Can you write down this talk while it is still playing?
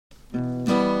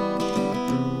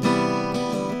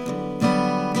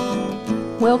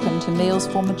Welcome to Meals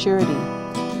for Maturity,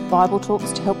 Bible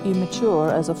talks to help you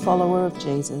mature as a follower of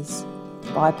Jesus,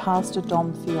 by Pastor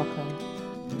Dom Fiocco.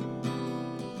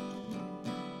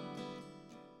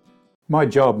 My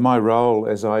job, my role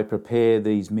as I prepare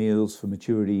these Meals for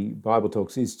Maturity Bible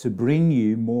talks is to bring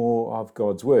you more of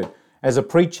God's Word. As a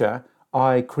preacher,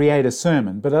 I create a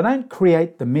sermon, but I don't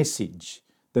create the message.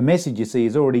 The message, you see,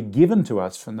 is already given to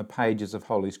us from the pages of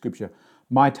Holy Scripture.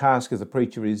 My task as a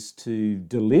preacher is to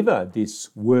deliver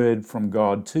this word from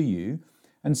God to you,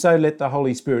 and so let the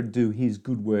Holy Spirit do His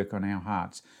good work on our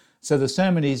hearts. So the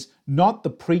sermon is not the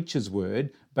preacher's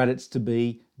word, but it's to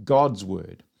be God's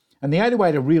word. And the only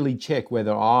way to really check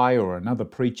whether I or another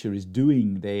preacher is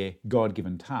doing their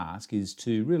God-given task is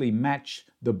to really match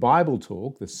the Bible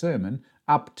talk, the sermon,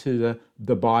 up to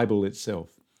the Bible itself.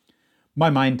 My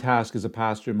main task as a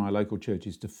pastor in my local church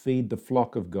is to feed the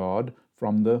flock of God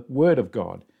from the Word of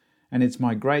God. And it's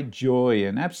my great joy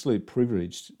and absolute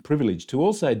privilege to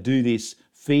also do this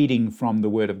feeding from the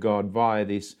Word of God via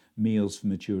this Meals for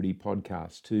Maturity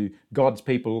podcast to God's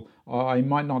people I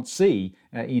might not see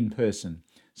in person.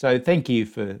 So thank you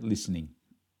for listening.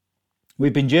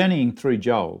 We've been journeying through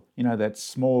Joel, that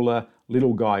smaller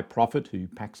little guy prophet who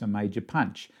packs a major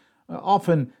punch.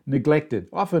 Often neglected,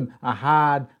 often a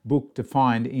hard book to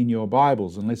find in your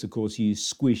Bibles, unless, of course, you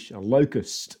squish a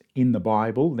locust in the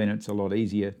Bible, then it's a lot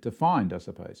easier to find, I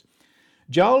suppose.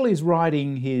 Joel is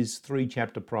writing his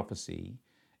 3-chapter prophecy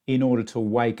in order to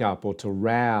wake up or to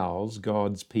rouse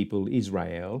God's people,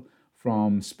 Israel,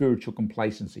 from spiritual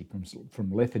complacency,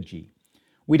 from lethargy.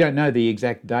 We don't know the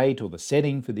exact date or the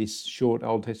setting for this short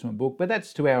Old Testament book, but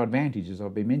that's to our advantage, as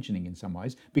I've been mentioning in some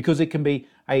ways, because it can be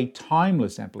a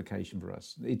timeless application for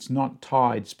us. It's not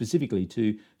tied specifically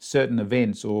to certain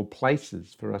events or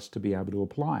places for us to be able to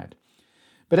apply it.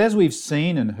 But as we've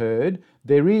seen and heard,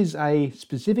 there is a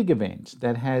specific event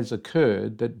that has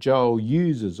occurred that Joel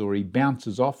uses or he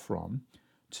bounces off from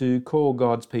to call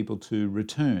God's people to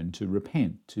return, to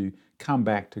repent, to come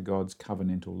back to God's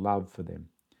covenantal love for them.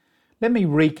 Let me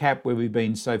recap where we've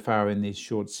been so far in this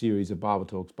short series of Bible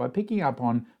talks by picking up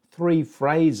on 3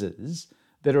 phrases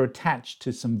that are attached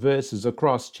to some verses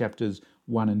across chapters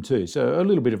 1 and 2. So a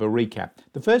little bit of a recap.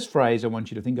 The first phrase I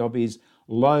want you to think of is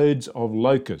loads of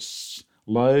locusts.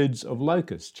 Loads of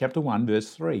locusts. Chapter 1,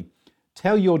 verse 3.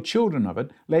 Tell your children of it,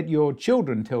 let your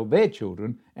children tell their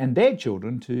children and their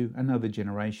children to another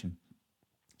generation.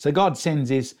 So God sends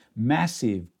this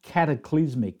massive,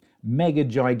 cataclysmic, mega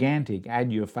gigantic,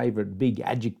 add your favourite big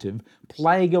adjective,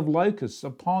 plague of locusts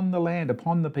upon the land,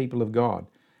 upon the people of God.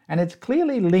 And it's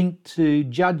clearly linked to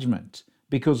judgment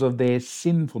because of their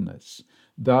sinfulness,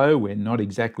 though we're not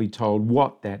exactly told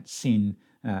what that sin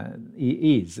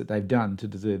is that they've done to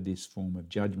deserve this form of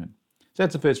judgment. So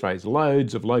that's the first phrase,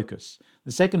 loads of locusts.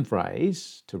 The second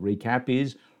phrase, to recap,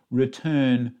 is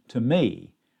return to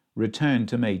me. Return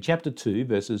to me. Chapter 2,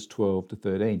 verses 12 to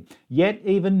 13. Yet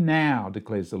even now,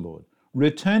 declares the Lord,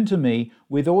 return to me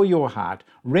with all your heart.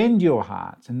 Rend your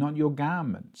hearts and not your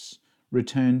garments.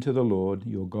 Return to the Lord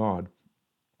your God.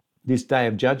 This day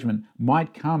of judgment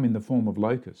might come in the form of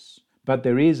locusts, but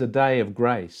there is a day of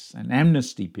grace, an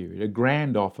amnesty period, a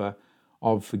grand offer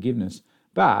of forgiveness.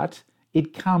 But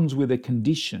it comes with a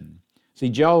condition. See,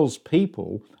 Joel's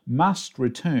people must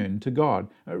return to God.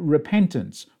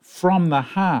 Repentance from the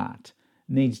heart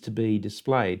needs to be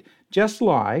displayed. Just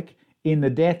like in the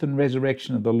death and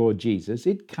resurrection of the Lord Jesus,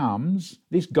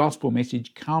 this gospel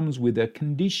message comes with a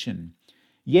condition.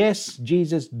 Yes,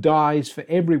 Jesus dies for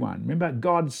everyone. Remember,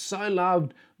 God so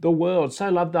loved the world, so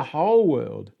loved the whole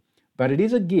world. But it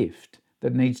is a gift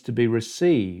that needs to be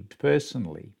received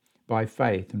personally by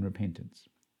faith and repentance.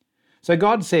 So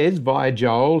God says via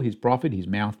Joel, his prophet, his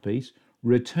mouthpiece,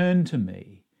 return to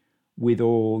me with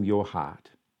all your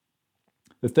heart.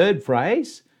 The third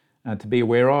phrase to be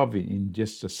aware of, in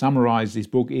just to summarize this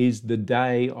book, is the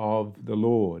day of the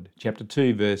Lord. Chapter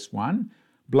 2, verse 1,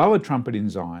 blow a trumpet in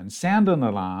Zion, sound an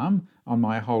alarm on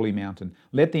my holy mountain.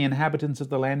 Let the inhabitants of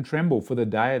the land tremble, for the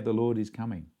day of the Lord is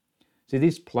coming. See,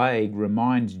 this plague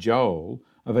reminds Joel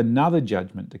of another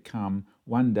judgment to come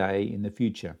one day in the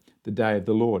future, the day of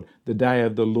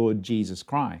the Lord Jesus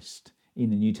Christ. In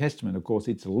the New Testament, of course,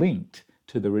 it's linked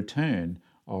to the return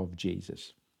of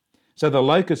Jesus. So the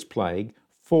locust plague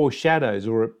foreshadows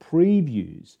or it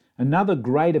previews another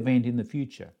great event in the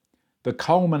future, the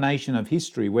culmination of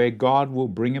history where God will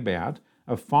bring about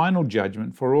a final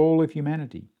judgment for all of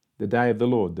humanity, the day of the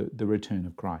Lord, the return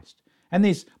of Christ. And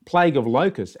this plague of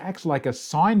locusts acts like a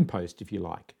signpost, if you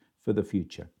like, for the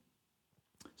future.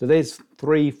 So there's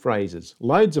 3 phrases,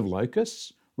 loads of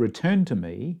locusts, return to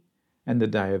me, and the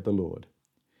day of the Lord.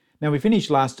 Now, we finished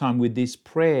last time with this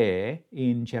prayer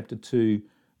in chapter 2,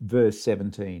 verse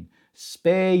 17.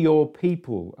 Spare your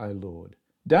people, O Lord.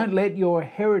 Don't let your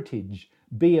heritage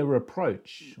be a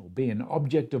reproach or be an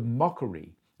object of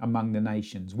mockery among the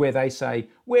nations, where they say,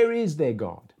 where is their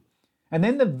God? And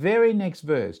then the very next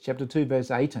verse, chapter 2, verse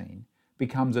 18,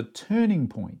 becomes a turning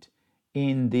point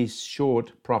in this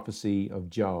short prophecy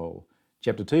of Joel.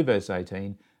 Chapter 2, verse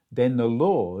 18, then the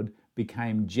Lord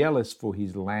became jealous for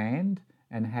his land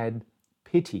and had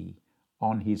pity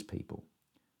on his people.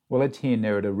 Well, let's hear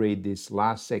Nerida read this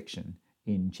last section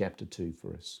in chapter 2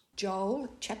 for us. Joel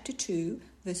chapter 2,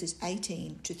 verses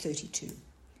 18 to 32.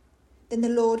 Then the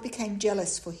Lord became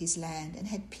jealous for his land and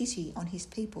had pity on his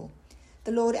people.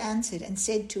 The Lord answered and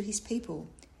said to his people,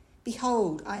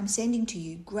 behold, I am sending to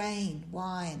you grain,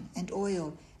 wine, and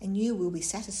oil, and you will be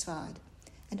satisfied.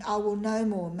 And I will no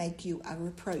more make you a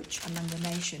reproach among the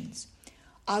nations.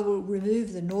 I will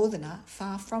remove the northerner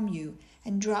far from you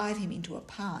and drive him into a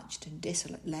parched and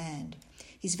desolate land,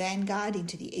 his vanguard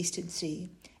into the eastern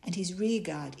sea, and his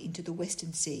rearguard into the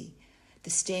western sea. The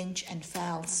stench and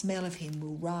foul smell of him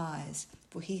will rise,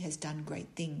 for he has done great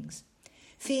things.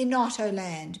 Fear not, O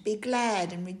land, be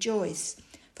glad and rejoice,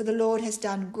 for the Lord has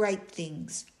done great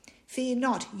things. Fear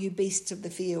not, you beasts of the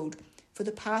field, for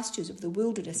the pastures of the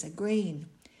wilderness are green.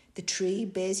 The tree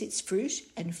bears its fruit,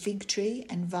 and fig tree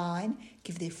and vine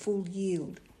give their full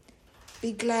yield.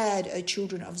 Be glad, O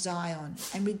children of Zion,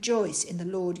 and rejoice in the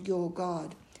Lord your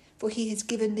God, for he has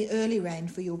given the early rain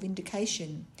for your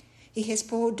vindication. He has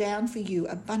poured down for you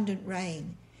abundant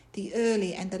rain, the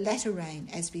early and the latter rain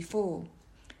as before.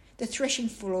 The threshing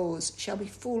floors shall be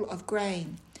full of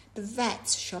grain, the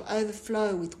vats shall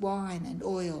overflow with wine and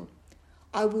oil.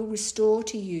 I will restore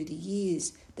to you the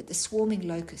years that the swarming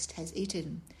locust has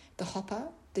eaten, the hopper,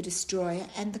 the destroyer,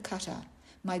 and the cutter,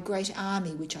 my great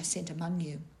army which I sent among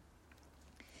you.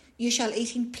 You shall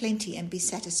eat in plenty and be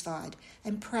satisfied,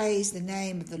 and praise the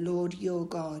name of the Lord your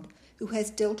God, who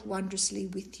has dealt wondrously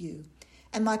with you.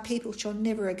 And my people shall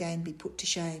never again be put to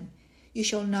shame. You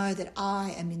shall know that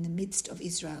I am in the midst of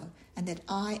Israel, and that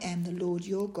I am the Lord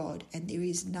your God, and there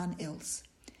is none else.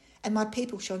 And my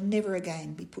people shall never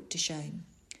again be put to shame.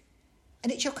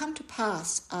 And it shall come to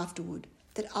pass afterward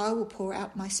that I will pour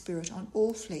out my spirit on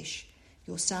all flesh.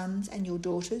 Your sons and your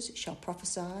daughters shall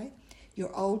prophesy,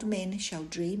 your old men shall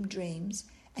dream dreams,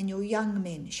 and your young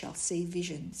men shall see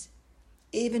visions.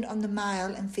 Even on the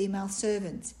male and female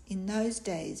servants, in those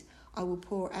days I will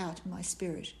pour out my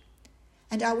spirit.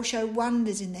 And I will show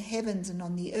wonders in the heavens and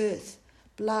on the earth,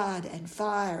 blood and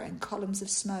fire and columns of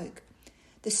smoke.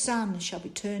 The sun shall be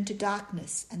turned to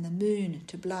darkness and the moon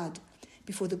to blood,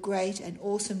 before the great and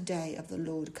awesome day of the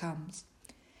Lord comes.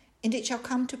 And it shall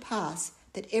come to pass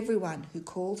that everyone who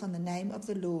calls on the name of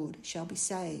the Lord shall be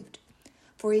saved.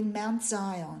 For in Mount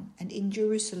Zion and in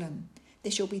Jerusalem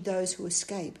there shall be those who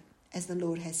escape, as the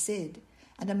Lord has said,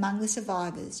 and among the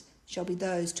survivors shall be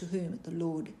those to whom the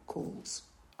Lord calls.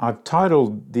 I've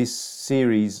titled this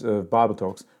series of Bible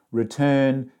Talks,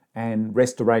 Return and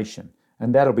Restoration,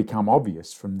 and that'll become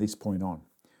obvious from this point on.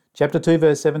 Chapter 2,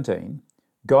 verse 17,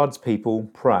 God's people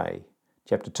pray.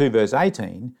 Chapter 2, verse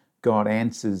 18, God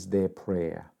answers their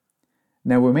prayer.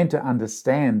 Now, we're meant to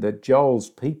understand that Joel's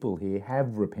people here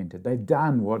have repented. They've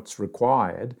done what's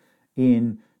required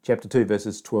in chapter 2,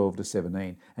 verses 12 to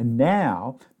 17. And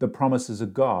now the promises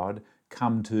of God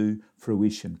come to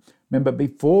fruition. Remember,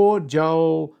 before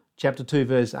Joel chapter 2,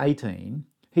 verse 18,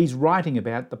 he's writing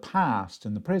about the past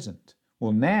and the present.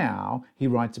 Well, now he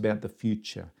writes about the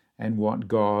future and what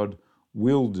God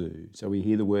will do. So we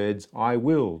hear the words, I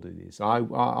will do this, I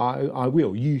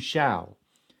will, you shall.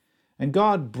 And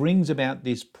God brings about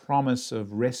this promise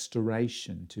of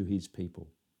restoration to his people.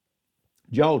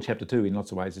 Joel chapter 2 in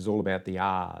lots of ways is all about the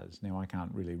R's. Now I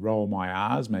can't really roll my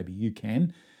R's, maybe you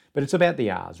can, but it's about the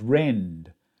R's.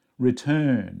 Rend,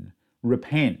 return,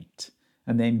 repent,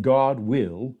 and then God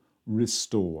will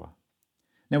restore.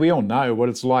 Now we all know what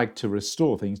it's like to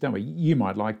restore things, don't we? You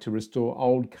might like to restore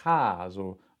old cars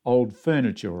or old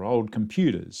furniture or old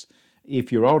computers.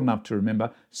 If you're old enough to remember,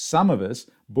 some of us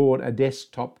bought a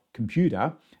desktop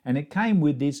computer and it came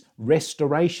with this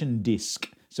restoration disk.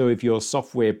 So if your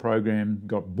software program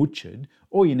got butchered,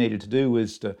 all you needed to do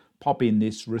was to pop in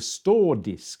this restore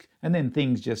disk and then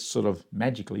things just sort of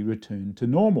magically returned to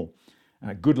normal.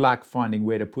 Good luck finding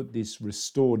where to put this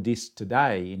restore disk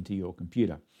today into your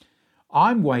computer.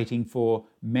 I'm waiting for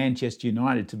Manchester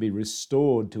United to be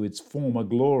restored to its former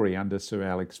glory under Sir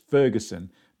Alex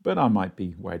Ferguson, but I might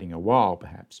be waiting a while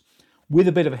perhaps. With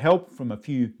a bit of help from a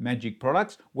few magic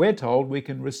products, we're told we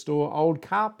can restore old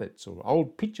carpets or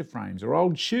old picture frames or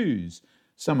old shoes.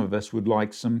 Some of us would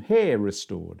like some hair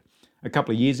restored. A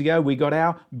couple of years ago, we got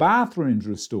our bathrooms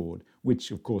restored, which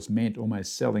of course meant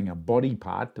almost selling a body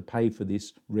part to pay for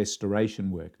this restoration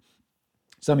work.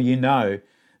 Some of you know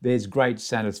there's great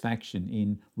satisfaction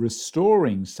in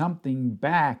restoring something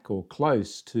back or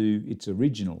close to its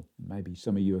original. Maybe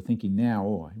some of you are thinking now,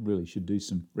 oh, I really should do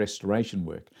some restoration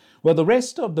work. Well, the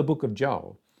rest of the book of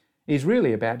Joel is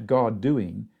really about God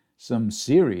doing some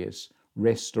serious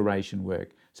restoration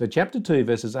work. So chapter 2,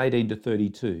 verses 18 to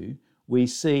 32, we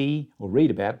see or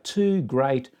read about two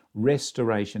great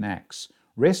restoration acts.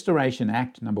 Restoration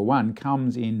act number 1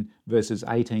 comes in verses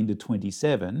 18 to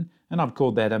 27, and I've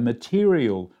called that a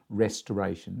material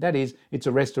restoration. That is, it's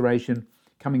a restoration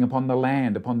coming upon the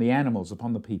land, upon the animals,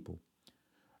 upon the people.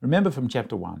 Remember from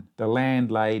chapter 1, the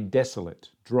land lay desolate,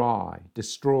 dry,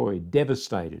 destroyed,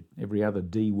 devastated, every other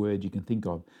D word you can think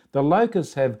of. The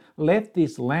locusts have left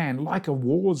this land like a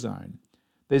war zone.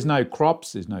 There's no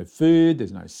crops, there's no food,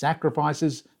 there's no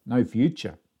sacrifices, no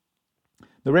future.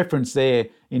 The reference there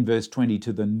in verse 20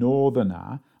 to the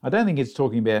northerner, I don't think it's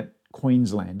talking about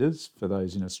Queenslanders, for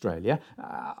those in Australia.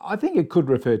 I think it could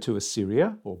refer to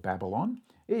Assyria or Babylon.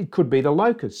 It could be the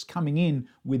locusts coming in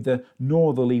with the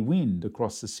northerly wind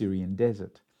across the Syrian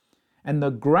desert. And the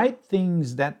great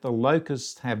things that the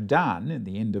locusts have done, at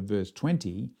the end of verse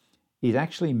 20, is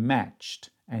actually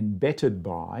matched and bettered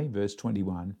by, verse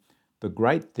 21, the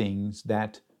great things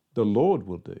that the Lord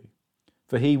will do.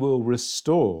 For he will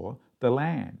restore the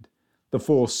land. The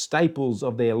 4 staples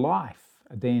of their life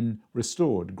are then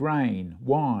restored: grain,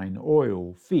 wine,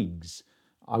 oil, figs.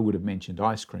 I would have mentioned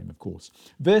ice cream, of course.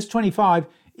 Verse 25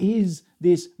 is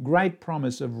this great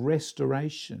promise of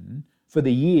restoration for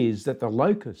the years that the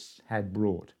locusts had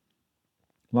brought.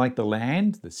 Like the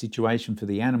land, the situation for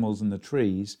the animals and the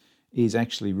trees is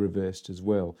actually reversed as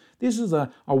well. This is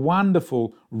a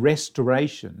wonderful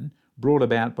restoration brought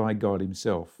about by God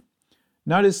himself.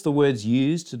 Notice the words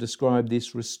used to describe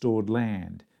this restored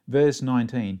land. Verse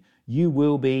 19, you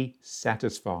will be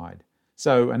satisfied.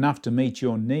 So enough to meet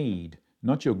your need,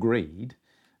 not your greed.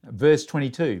 Verse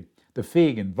 22, the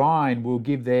fig and vine will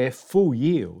give their full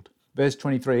yield. Verse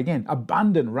 23 again,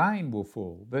 abundant rain will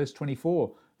fall. Verse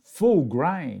 24, full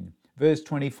grain. Verse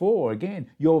 24 again,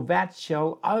 your vats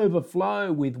shall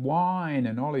overflow with wine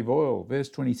and olive oil. Verse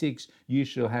 26, you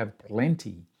shall have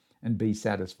plenty and be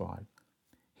satisfied.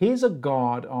 Here's a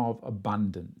God of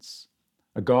abundance,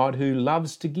 a God who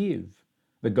loves to give,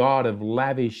 the God of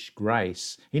lavish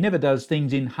grace. He never does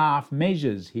things in half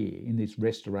measures here in this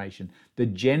restoration. The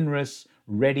generous,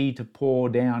 ready to pour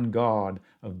down God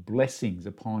of blessings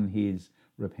upon his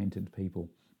repentant people.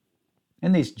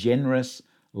 And this generous,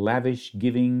 lavish,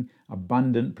 giving,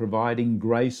 abundant, providing,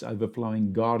 grace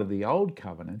overflowing God of the Old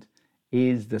Covenant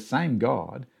is the same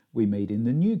God we meet in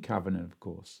the New Covenant, of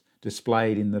course,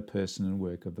 displayed in the person and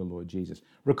work of the Lord Jesus.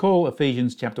 Recall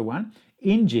Ephesians chapter 1.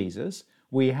 In Jesus,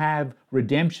 we have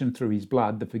redemption through his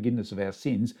blood, the forgiveness of our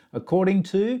sins, according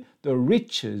to the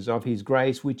riches of his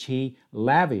grace, which he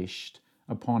lavished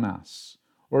upon us.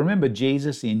 Or remember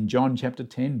Jesus in John chapter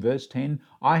 10, verse 10,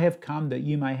 I have come that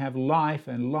you may have life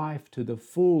and life to the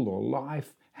full, or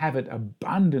life, have it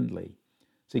abundantly.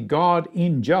 See, God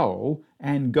in Joel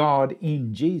and God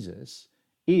in Jesus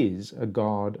is a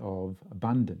God of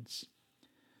abundance.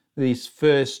 This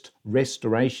first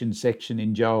restoration section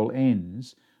in Joel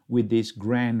ends with this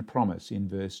grand promise in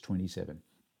verse 27.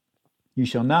 You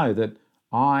shall know that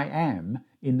I am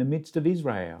in the midst of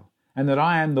Israel, and that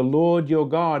I am the Lord your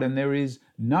God, and there is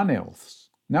no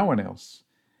one else.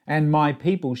 And my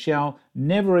people shall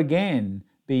never again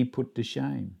be put to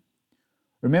shame.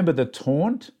 Remember the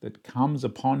taunt that comes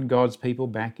upon God's people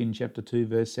back in chapter 2,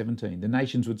 verse 17. The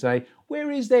nations would say, where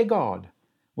is their God?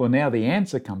 Well, now the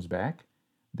answer comes back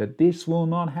that this will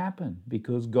not happen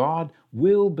because God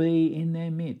will be in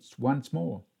their midst once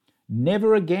more.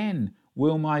 Never again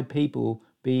will my people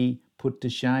be put to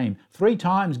shame. 3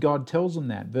 times God tells them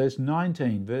that. Verse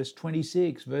 19, verse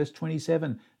 26, verse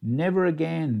 27. Never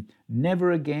again,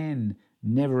 never again,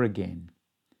 never again.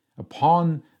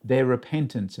 Upon their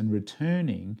repentance and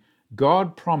returning,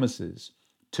 God promises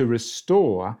to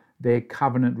restore their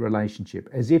covenant relationship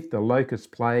as if the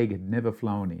locust plague had never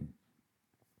flown in.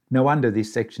 No wonder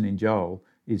this section in Joel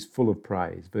is full of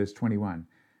praise. Verse 21,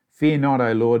 fear not,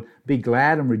 O Lord, be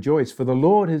glad and rejoice, for the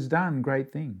Lord has done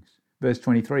great things. Verse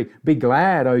 23, be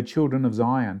glad, O children of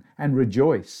Zion, and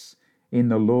rejoice in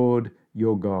the Lord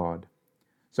your God.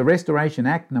 So Restoration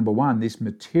Act number 1, this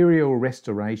material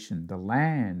restoration, the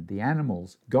land, the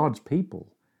animals, God's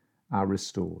people are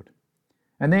restored.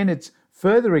 And then it's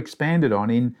further expanded on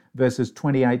in verses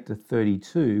 28 to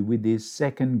 32 with this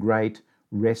second great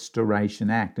Restoration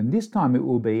Act. And this time it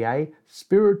will be a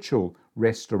spiritual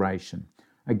restoration.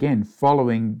 Again,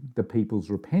 following the people's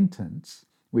repentance,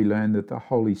 we learn that the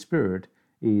Holy Spirit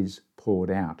is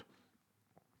poured out.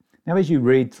 Now, as you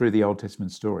read through the Old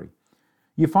Testament story,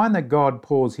 you find that God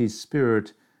pours his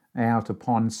Spirit out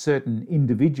upon certain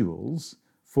individuals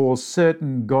for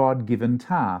certain God-given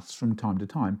tasks from time to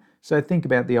time. So think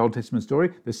about the Old Testament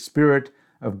story. The Spirit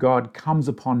of God comes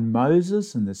upon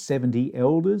Moses and the 70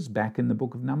 elders back in the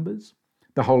book of Numbers.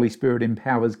 The Holy Spirit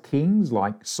empowers kings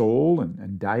like Saul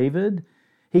and David.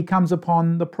 He comes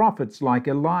upon the prophets like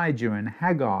Elijah and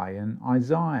Haggai and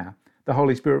Isaiah. The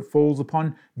Holy Spirit falls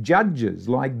upon judges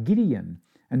like Gideon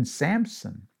and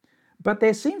Samson. But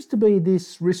there seems to be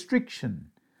this restriction,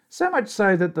 so much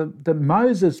so that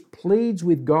Moses pleads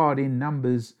with God in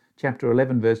Numbers chapter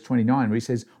 11, verse 29, where he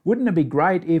says, wouldn't it be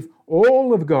great if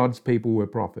all of God's people were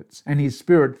prophets and his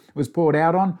Spirit was poured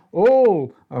out on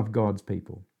all of God's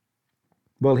people?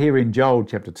 Well, here in Joel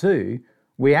chapter 2,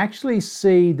 we actually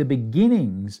see the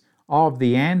beginnings of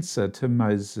the answer to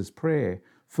Moses' prayer.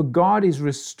 For God is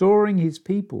restoring his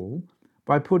people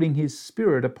by putting his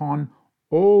Spirit upon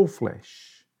all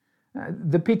flesh.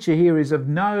 The picture here is of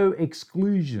no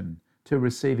exclusion to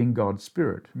receiving God's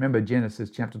Spirit. Remember Genesis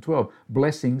chapter 12,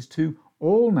 blessings to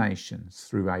all nations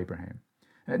through Abraham.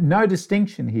 No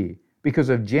distinction here because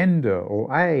of gender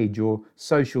or age or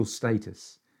social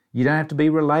status. You don't have to be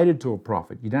related to a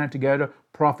prophet. You don't have to go to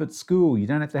prophet school. You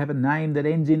don't have to have a name that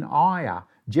ends in Iyah,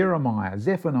 Jeremiah,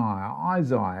 Zephaniah,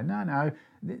 Isaiah. No.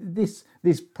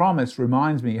 This promise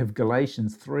reminds me of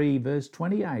Galatians 3 verse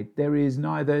 28. There is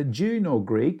neither Jew nor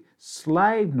Greek,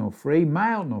 slave nor free,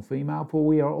 male nor female, for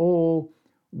we are all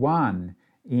one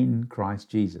in Christ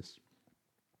Jesus.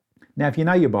 Now, if you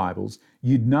know your Bibles,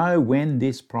 you'd know when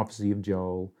this prophecy of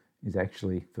Joel is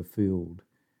actually fulfilled.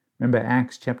 Remember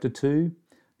Acts chapter 2?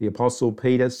 The Apostle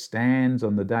Peter stands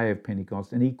on the day of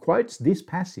Pentecost and he quotes this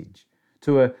passage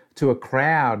to a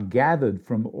crowd gathered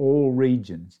from all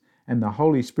regions. And the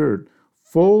Holy Spirit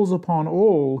falls upon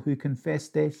all who confess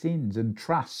their sins and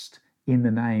trust in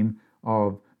the name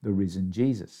of the risen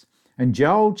Jesus. And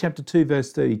Joel chapter 2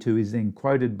 verse 32 is then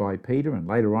quoted by Peter, and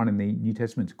later on in the New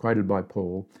Testament it's quoted by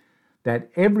Paul, that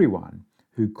everyone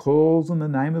who calls on the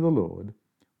name of the Lord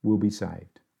will be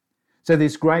saved. So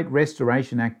this great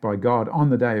restoration act by God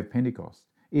on the day of Pentecost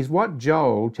is what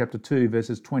Joel chapter 2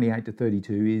 verses 28 to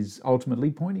 32 is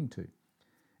ultimately pointing to.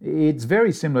 It's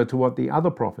very similar to what the other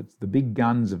prophets, the big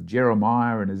guns of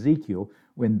Jeremiah and Ezekiel,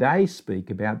 when they speak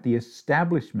about the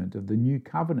establishment of the new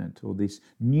covenant or this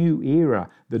new era,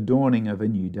 the dawning of a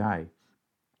new day.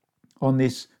 On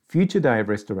this future day of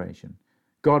restoration,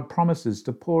 God promises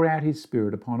to pour out his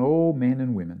Spirit upon all men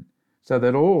and women so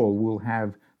that all will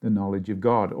have the knowledge of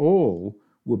God. All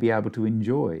will be able to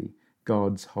enjoy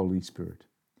God's Holy Spirit.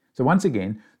 So once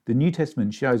again, the New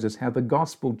Testament shows us how the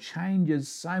gospel changes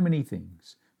so many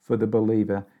things for the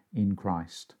believer in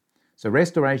Christ. So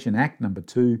restoration act number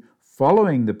 2,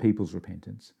 following the people's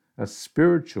repentance, a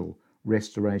spiritual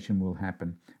restoration will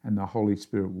happen and the Holy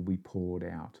Spirit will be poured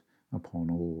out upon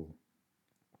all.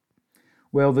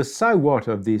 Well, the so what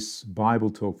of this Bible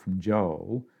talk from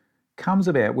Joel comes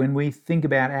about when we think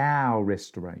about our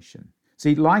restoration.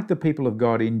 See, like the people of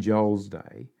God in Joel's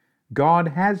day, God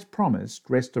has promised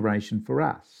restoration for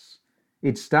us.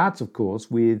 It starts, of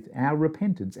course, with our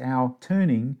repentance, our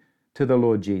turning to the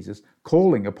Lord Jesus,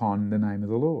 calling upon the name of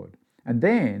the Lord. And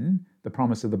then the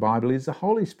promise of the Bible is the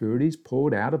Holy Spirit is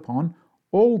poured out upon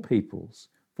all peoples,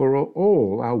 for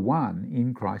all are one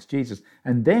in Christ Jesus.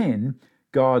 And then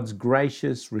God's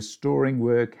gracious restoring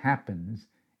work happens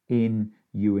in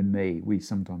you and me. We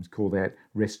sometimes call that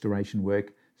restoration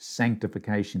work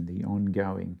sanctification, the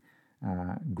ongoing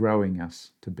growing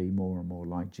us to be more and more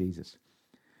like Jesus.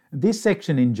 This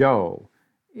section in Joel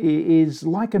is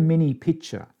like a mini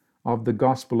picture of the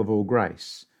gospel of all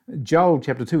grace. Joel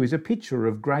chapter 2 is a picture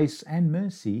of grace and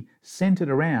mercy centered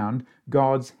around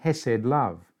God's hesed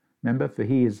love. Remember, for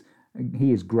he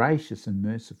is gracious and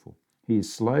merciful. He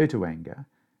is slow to anger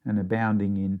and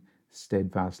abounding in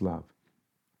steadfast love.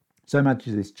 So much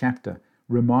of this chapter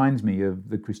reminds me of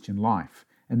the Christian life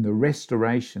and the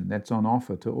restoration that's on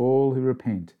offer to all who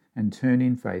repent and turn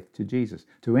in faith to Jesus,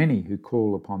 to any who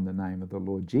call upon the name of the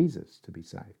Lord Jesus to be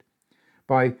saved.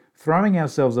 By throwing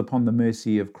ourselves upon the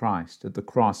mercy of Christ at the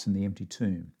cross and the empty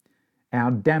tomb, our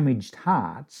damaged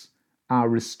hearts are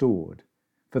restored,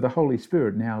 for the Holy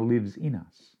Spirit now lives in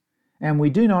us. And we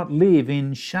do not live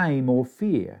in shame or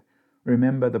fear.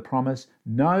 Remember the promise,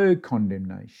 no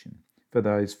condemnation for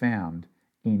those found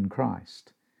in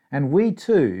Christ. And we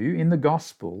too, in the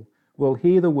gospel, will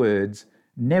hear the words,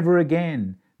 never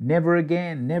again, never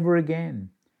again, never again,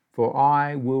 for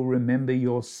I will remember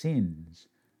your sins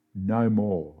no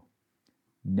more,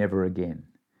 never again.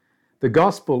 The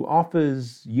gospel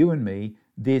offers you and me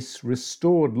this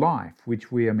restored life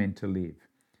which we are meant to live.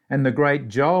 And the great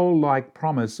Joel-like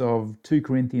promise of 2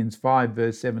 Corinthians 5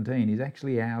 verse 17 is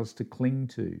actually ours to cling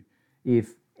to.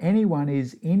 If anyone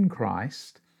is in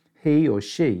Christ, he or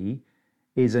she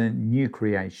is a new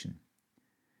creation.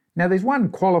 Now there's one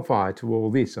qualifier to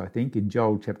all this, I think, in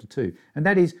Joel chapter 2, and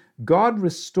that is God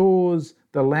restores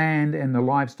the land and the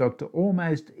livestock to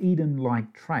almost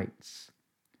Eden-like traits.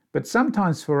 But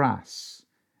sometimes for us,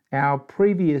 our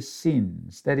previous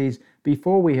sins, that is,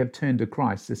 before we have turned to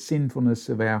Christ, the sinfulness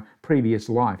of our previous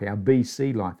life, our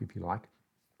BC life, if you like,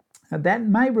 that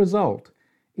may result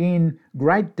in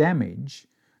great damage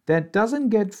that doesn't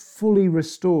get fully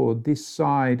restored this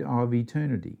side of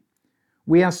eternity.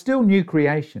 We are still new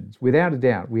creations, without a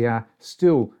doubt. We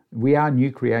are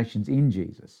new creations in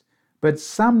Jesus. But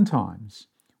sometimes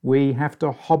we have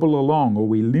to hobble along, or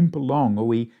we limp along, or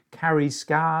we carry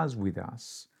scars with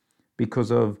us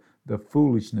because of the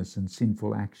foolishness and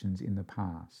sinful actions in the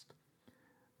past.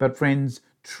 But friends,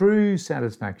 true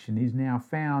satisfaction is now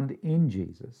found in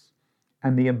Jesus,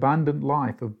 and the abundant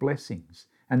life of blessings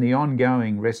and the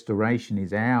ongoing restoration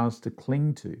is ours to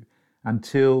cling to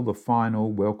until the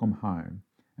final welcome home.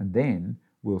 And then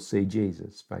we'll see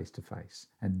Jesus face to face.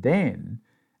 And then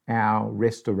our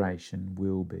restoration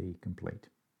will be complete.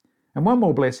 And one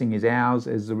more blessing is ours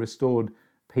as the restored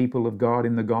people of God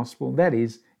in the gospel. That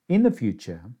is, in the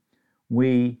future,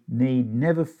 we need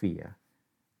never fear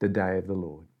the day of the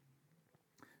Lord.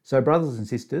 So, brothers and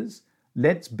sisters,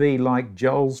 let's be like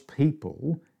Joel's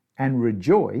people and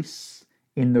rejoice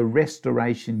in the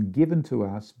restoration given to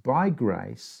us by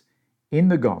grace in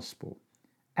the gospel,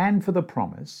 and for the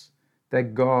promise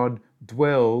that God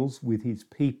dwells with his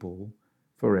people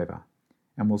forever.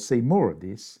 And we'll see more of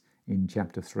this in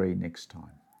chapter 3 next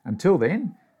time. Until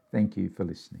then, thank you for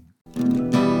listening.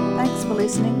 Thanks for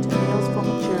listening to Meals for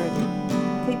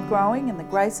Maturity. Keep growing in the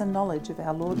grace and knowledge of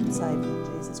our Lord and Saviour,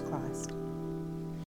 Jesus Christ.